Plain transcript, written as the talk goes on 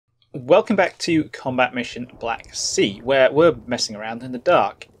Welcome back to Combat Mission Black Sea, where we're messing around in the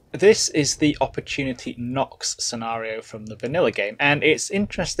dark. This is the Opportunity Knocks scenario from the vanilla game, and it's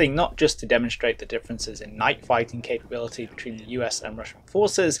interesting not just to demonstrate the differences in night fighting capability between the US and Russian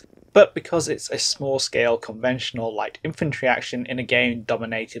forces, but because it's a small-scale conventional light infantry action in a game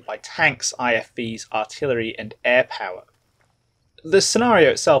dominated by tanks, IFVs, artillery and air power. The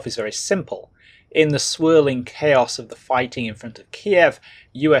scenario itself is very simple. In the swirling chaos of the fighting in front of Kiev,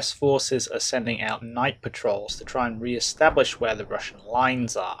 US forces are sending out night patrols to try and re-establish where the Russian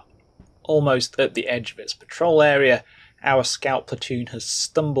lines are. Almost at the edge of its patrol area, our scout platoon has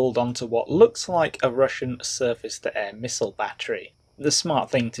stumbled onto what looks like a Russian surface-to-air missile battery. The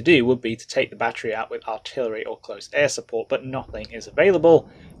smart thing to do would be to take the battery out with artillery or close air support, but nothing is available,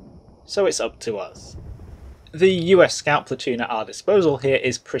 so it's up to us. The US scout platoon at our disposal here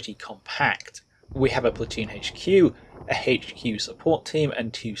is pretty compact. We have a platoon HQ, a HQ support team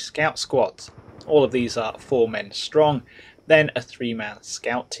and 2 scout squads. All of these are 4 men strong, then a 3-man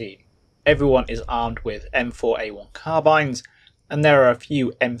scout team. Everyone is armed with M4A1 carbines, and there are a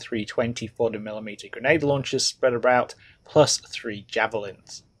few M320 40mm grenade launchers spread about, plus 3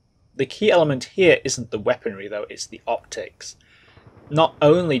 javelins. The key element here isn't the weaponry though, it's the optics. Not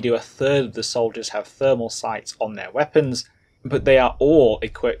only do a third of the soldiers have thermal sights on their weapons, but they are all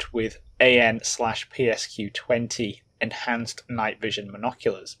equipped with AN/PSQ-20 enhanced night vision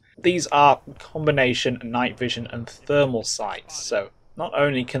binoculars. These are combination night vision and thermal sights, so not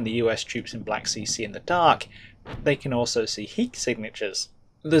only can the US troops in Black Sea see in the dark, they can also see heat signatures.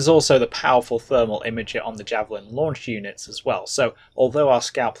 There's also the powerful thermal imager on the Javelin launch units as well, so although our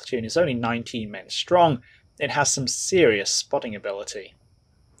scout platoon is only 19 men strong, it has some serious spotting ability.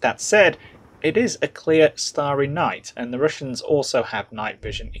 That said, it is a clear starry night, and the Russians also have night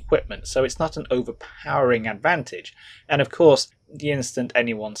vision equipment, so it's not an overpowering advantage, and of course, the instant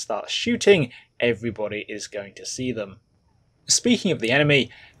anyone starts shooting, everybody is going to see them. Speaking of the enemy,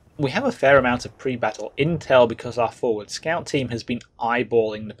 we have a fair amount of pre-battle intel because our forward scout team has been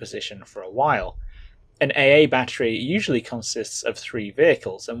eyeballing the position for a while. An AA battery usually consists of 3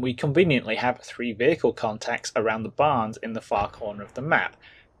 vehicles, and we conveniently have 3 vehicle contacts around the barns in the far corner of the map.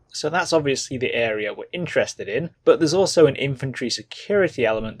 So that's obviously the area we're interested in, but there's also an infantry security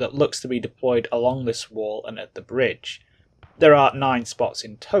element that looks to be deployed along this wall and at the bridge. There are 9 spots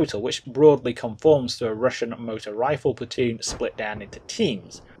in total, which broadly conforms to a Russian motor rifle platoon split down into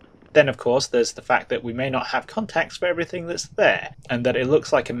teams. Then of course there's the fact that we may not have contacts for everything that's there, and that it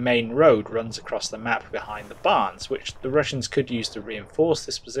looks like a main road runs across the map behind the barns, which the Russians could use to reinforce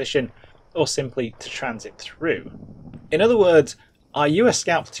this position, or simply to transit through. In other words, our US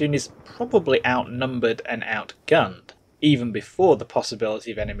scout platoon is probably outnumbered and outgunned, even before the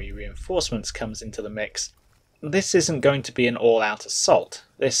possibility of enemy reinforcements comes into the mix. This isn't going to be an all-out assault,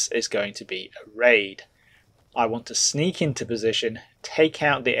 this is going to be a raid. I want to sneak into position, take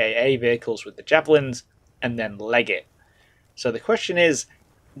out the AA vehicles with the javelins, and then leg it. So the question is,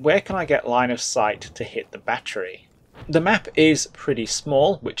 where can I get line of sight to hit the battery? The map is pretty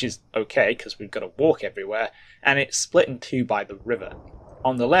small, which is okay because we've got to walk everywhere, and it's split in 2 by the river.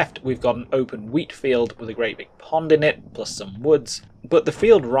 On the left we've got an open wheat field with a great big pond in it, plus some woods, but the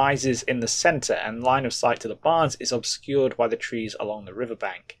field rises in the centre and line of sight to the barns is obscured by the trees along the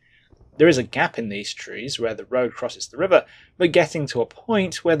riverbank. There is a gap in these trees where the road crosses the river, but getting to a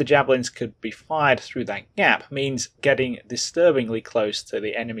point where the javelins could be fired through that gap means getting disturbingly close to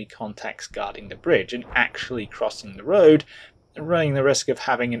the enemy contacts guarding the bridge and actually crossing the road, running the risk of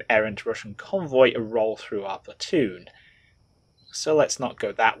having an errant Russian convoy roll through our platoon. So let's not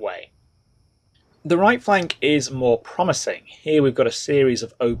go that way. The right flank is more promising. Here we've got a series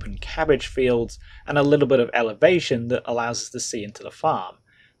of open cabbage fields and a little bit of elevation that allows us to see into the farm.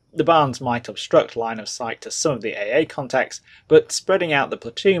 The barns might obstruct line of sight to some of the AA contacts, but spreading out the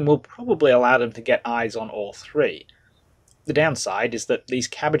platoon will probably allow them to get eyes on all 3. The downside is that these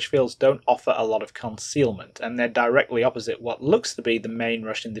cabbage fields don't offer a lot of concealment, and they're directly opposite what looks to be the main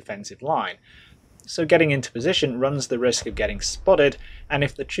Russian defensive line. So getting into position runs the risk of getting spotted, and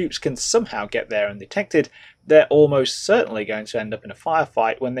if the troops can somehow get there undetected, they're almost certainly going to end up in a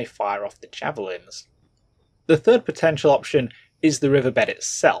firefight when they fire off the javelins. The third potential option is the riverbed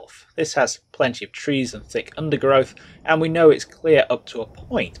itself. This has plenty of trees and thick undergrowth, and we know it's clear up to a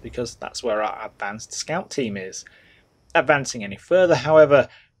point because that's where our advanced scout team is. Advancing any further, however,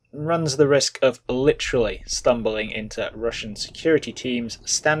 runs the risk of literally stumbling into Russian security teams,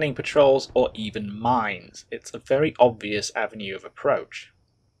 standing patrols, or even mines. It's a very obvious avenue of approach.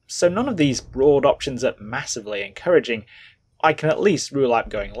 So none of these broad options are massively encouraging. I can at least rule out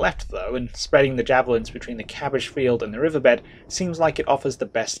going left though, and spreading the javelins between the cabbage field and the riverbed seems like it offers the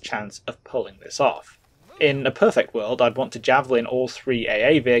best chance of pulling this off. In a perfect world, I'd want to javelin all 3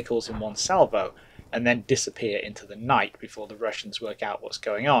 AA vehicles in one salvo, and then disappear into the night before the Russians work out what's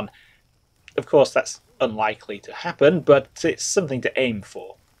going on. Of course that's unlikely to happen, but it's something to aim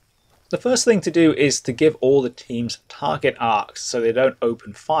for. The first thing to do is to give all the teams target arcs so they don't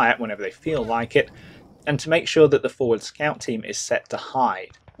open fire whenever they feel like it, and to make sure that the forward scout team is set to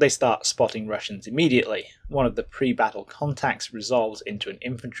hide. They start spotting Russians immediately. One of the pre-battle contacts resolves into an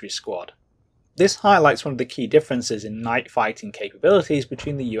infantry squad. This highlights one of the key differences in night fighting capabilities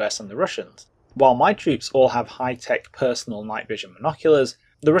between the US and the Russians. While my troops all have high-tech personal night vision binoculars,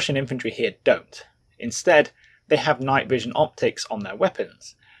 the Russian infantry here don't. Instead, they have night vision optics on their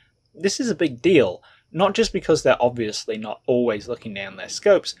weapons. This is a big deal, not just because they're obviously not always looking down their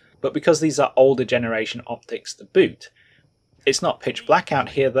scopes, but because these are older generation optics to boot. It's not pitch black out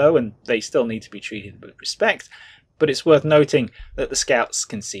here though, and they still need to be treated with respect, but it's worth noting that the scouts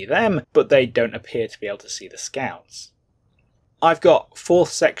can see them, but they don't appear to be able to see the scouts. I've got 4th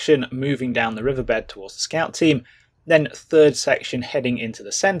section moving down the riverbed towards the scout team, then 3rd section heading into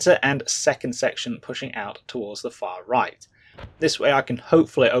the centre, and 2nd section pushing out towards the far right. This way I can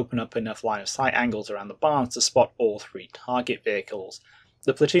hopefully open up enough line of sight angles around the barns to spot all 3 target vehicles.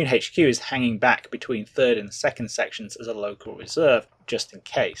 The platoon HQ is hanging back between 3rd and 2nd sections as a local reserve, just in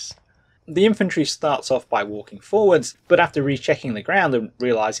case. The infantry starts off by walking forwards, but after rechecking the ground and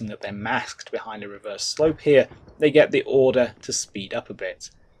realising that they're masked behind a reverse slope here, they get the order to speed up a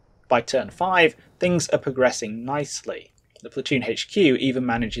bit. By turn 5, things are progressing nicely. The platoon HQ even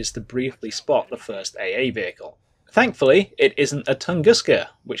manages to briefly spot the first AA vehicle. Thankfully, it isn't a Tunguska,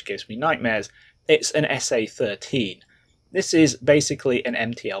 which gives me nightmares. It's an SA-13. This is basically an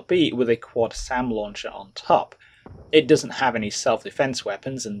MTLB with a quad SAM launcher on top. It doesn't have any self-defense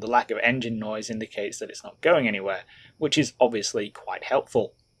weapons, and the lack of engine noise indicates that it's not going anywhere, which is obviously quite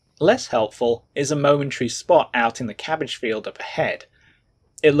helpful. Less helpful is a momentary spot out in the cabbage field up ahead.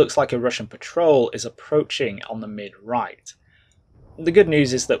 It looks like a Russian patrol is approaching on the mid-right. The good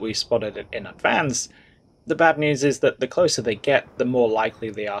news is that we spotted it in advance. The bad news is that the closer they get, the more likely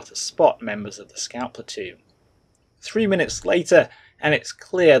they are to spot members of the scout platoon. 3 minutes later, and it's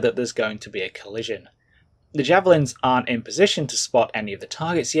clear that there's going to be a collision. The javelins aren't in position to spot any of the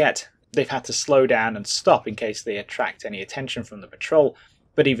targets yet. They've had to slow down and stop in case they attract any attention from the patrol,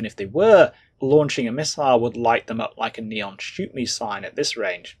 but even if they were, launching a missile would light them up like a neon shoot me sign at this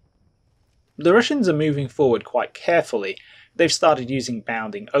range. The Russians are moving forward quite carefully. They've started using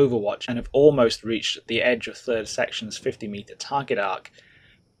bounding overwatch and have almost reached the edge of 3rd section's 50-meter target arc.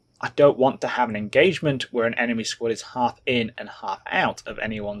 I don't want to have an engagement where an enemy squad is half in and half out of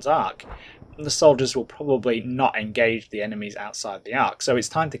anyone's arc. The soldiers will probably not engage the enemies outside the arc, so it's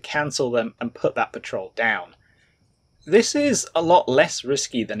time to cancel them and put that patrol down. This is a lot less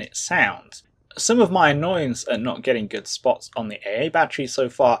risky than it sounds. Some of my annoyance at not getting good spots on the AA battery so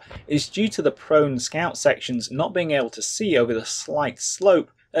far is due to the prone scout sections not being able to see over the slight slope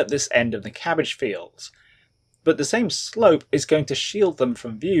at this end of the cabbage fields. But the same slope is going to shield them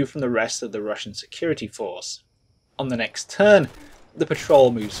from view from the rest of the Russian security force. On the next turn, the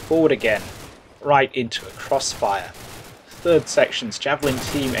patrol moves forward again, right into a crossfire. 3rd section's javelin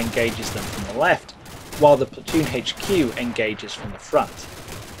team engages them from the left, while the platoon HQ engages from the front.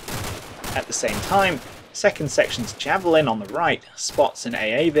 At the same time, 2nd section's javelin on the right spots an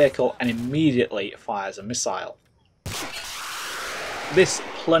AA vehicle and immediately fires a missile. This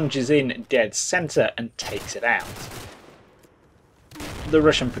plunges in dead centre and takes it out. The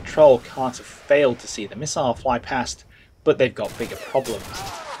Russian patrol can't have failed to see the missile fly past, but they've got bigger problems.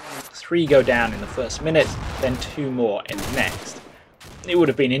 3 go down in the first minute, then 2 more in the next. It would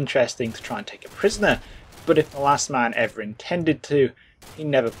have been interesting to try and take a prisoner, but if the last man ever intended to, he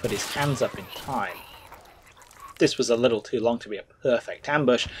never put his hands up in time. This was a little too long to be a perfect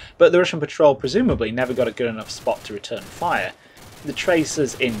ambush, but the Russian patrol presumably never got a good enough spot to return fire. The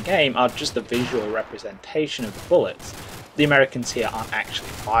tracers in-game are just a visual representation of the bullets. The Americans here aren't actually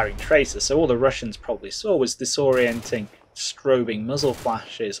firing tracers, so all the Russians probably saw was disorienting, strobing muzzle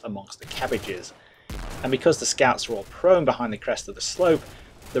flashes amongst the cabbages. And because the scouts were all prone behind the crest of the slope,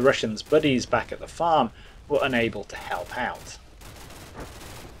 the Russians' buddies back at the farm were unable to help out.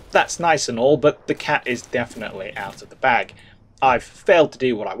 That's nice and all, but the cat is definitely out of the bag. I've failed to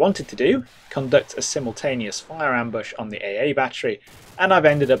do what I wanted to do, conduct a simultaneous fire ambush on the AA battery, and I've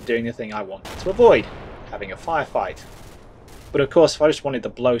ended up doing the thing I wanted to avoid, having a firefight. But of course, if I just wanted to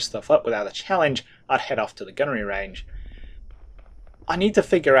blow stuff up without a challenge, I'd head off to the gunnery range. I need to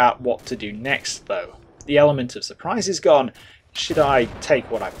figure out what to do next though. The element of surprise is gone. Should I take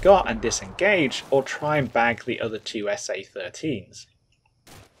what I've got and disengage, or try and bag the other two SA-13s?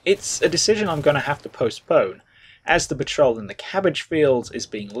 It's a decision I'm going to have to postpone. As the patrol in the Cabbage fields is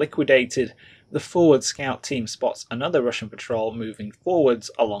being liquidated, the forward scout team spots another Russian patrol moving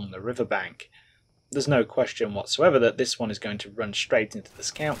forwards along the riverbank. There's no question whatsoever that this one is going to run straight into the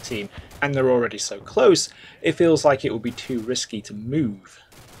scout team, and they're already so close, it feels like it would be too risky to move.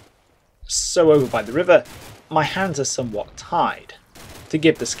 So over by the river, my hands are somewhat tied. To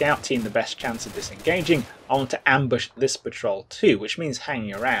give the scout team the best chance of disengaging, I want to ambush this patrol too, which means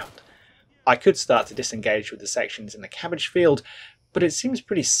hanging around. I could start to disengage with the sections in the Cabbage field, but it seems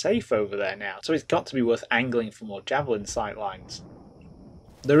pretty safe over there now, so it's got to be worth angling for more javelin sightlines.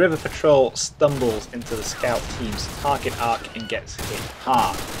 The river patrol stumbles into the scout team's target arc and gets hit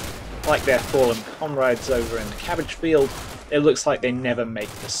hard. Like their fallen comrades over in the Cabbage field, it looks like they never make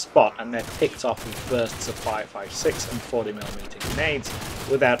the spot, and they're picked off with bursts of 5.56 and 40mm grenades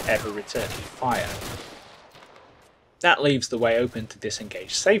without ever returning fire. That leaves the way open to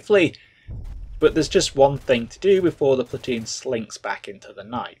disengage safely, but there's just one thing to do before the platoon slinks back into the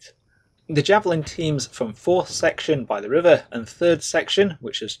night. The javelin teams from 4th section by the river and 3rd section,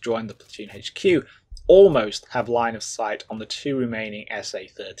 which has joined the platoon HQ, almost have line of sight on the two remaining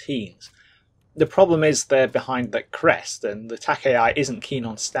SA-13s. The problem is they're behind that crest, and the TAC AI isn't keen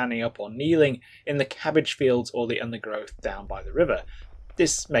on standing up or kneeling in the Cabbage fields or the undergrowth down by the river.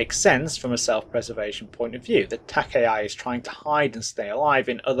 This makes sense from a self-preservation point of view. The TAC AI is trying to hide and stay alive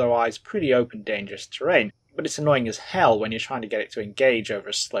in otherwise pretty open, dangerous terrain, but it's annoying as hell when you're trying to get it to engage over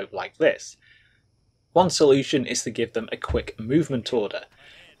a slope like this. One solution is to give them a quick movement order.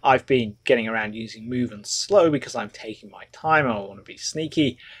 I've been getting around using move and slow because I'm taking my time and I want to be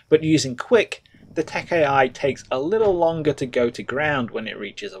sneaky, but using quick, the TAC AI takes a little longer to go to ground when it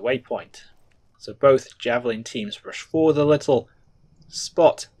reaches a waypoint. So both javelin teams rush forward a little,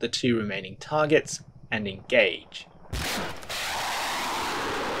 spot the two remaining targets, and engage.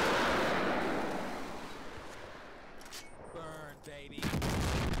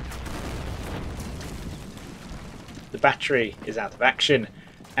 The battery is out of action,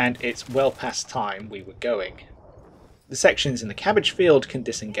 and it's well past time we were going. The sections in the Cabbage field can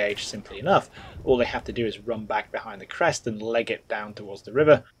disengage simply enough. All they have to do is run back behind the crest and leg it down towards the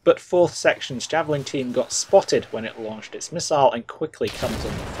river, but 4th section's javelin team got spotted when it launched its missile and quickly comes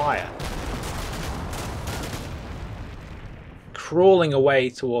under fire. Crawling away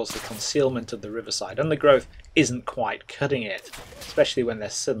towards the concealment of the riverside undergrowth isn't quite cutting it, especially when they're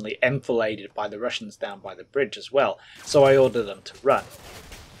suddenly enfiladed by the Russians down by the bridge as well, so I order them to run.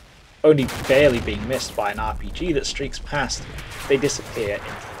 Only barely being missed by an RPG that streaks past, they disappear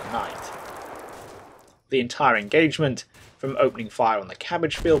into the night. The entire engagement, from opening fire on the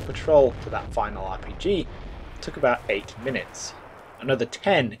Cabbage field patrol to that final RPG, took about 8 minutes. Another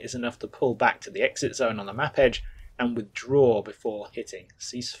 10 is enough to pull back to the exit zone on the map edge and withdraw before hitting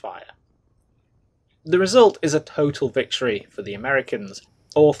ceasefire. The result is a total victory for the Americans.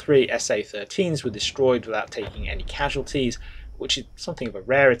 All 3 SA-13s were destroyed without taking any casualties, which is something of a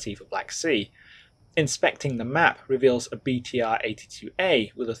rarity for Black Sea. Inspecting the map reveals a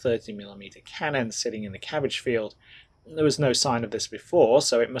BTR-82A with a 30mm cannon sitting in the Cabbage field. There was no sign of this before,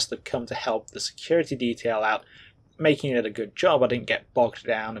 so it must have come to help the security detail out, making it a good job I didn't get bogged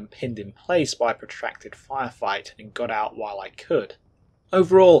down and pinned in place by a protracted firefight and got out while I could.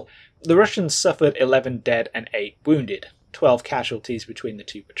 Overall, the Russians suffered 11 dead and 8 wounded, 12 casualties between the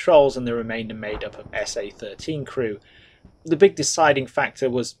 2 patrols, and the remainder made up of SA-13 crew. The big deciding factor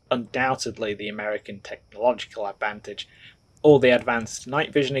was undoubtedly the American technological advantage. All the advanced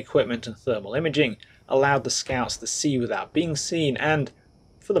night vision equipment and thermal imaging allowed the scouts to see without being seen and,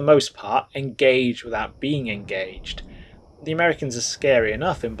 for the most part, engage without being engaged. The Americans are scary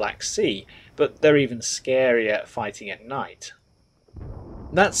enough in Black Sea, but they're even scarier fighting at night.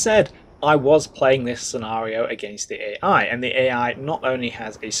 That said, I was playing this scenario against the AI, and the AI not only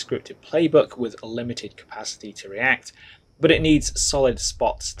has a scripted playbook with a limited capacity to react, but it needs solid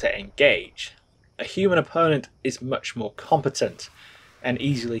spots to engage. A human opponent is much more competent and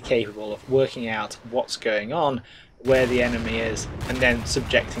easily capable of working out what's going on, where the enemy is, and then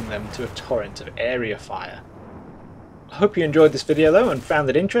subjecting them to a torrent of area fire. I hope you enjoyed this video though and found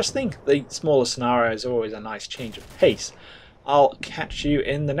it interesting. The smaller scenarios are always a nice change of pace. I'll catch you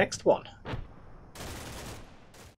in the next one.